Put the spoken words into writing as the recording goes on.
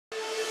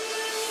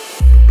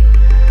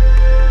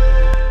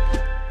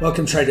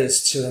Welcome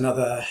traders to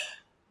another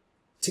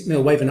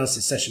Tickmill wave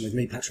analysis session with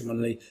me, Patrick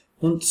Munley.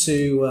 I want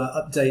to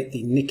update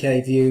the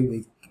Nikkei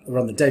view. We're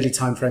on the daily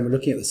time frame. We're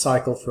looking at the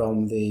cycle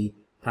from the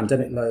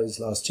pandemic lows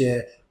last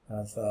year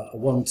of a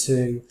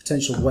 1-2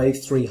 potential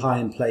wave 3 high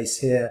in place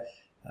here.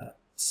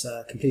 It's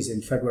completed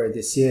in February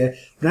this year.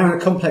 We're now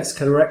in a complex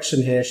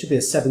correction here. Should be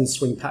a 7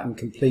 swing pattern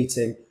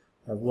completing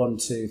of 1,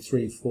 2,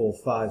 3, 4,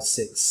 5,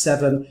 6,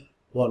 7.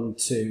 1,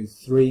 2,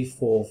 3,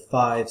 4,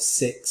 5,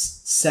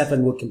 6,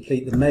 7 would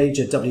complete the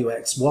major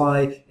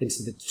WXY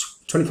into the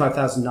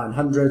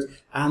 25,900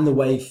 and the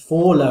wave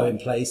 4 low in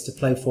place to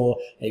play for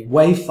a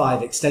wave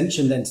 5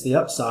 extension then to the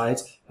upside,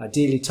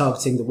 ideally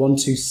targeting the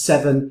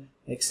 127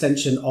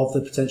 extension of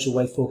the potential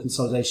wave 4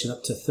 consolidation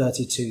up to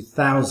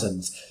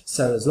 32,000.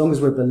 So as long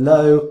as we're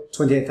below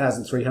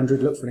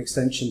 28,300, look for an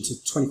extension to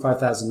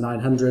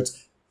 25,900.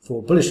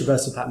 For bullish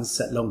reversal patterns,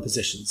 set long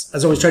positions.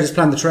 As always, traders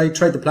plan the trade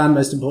the plan,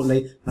 most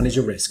importantly, manage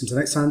your risk. Until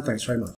next time, thanks very much.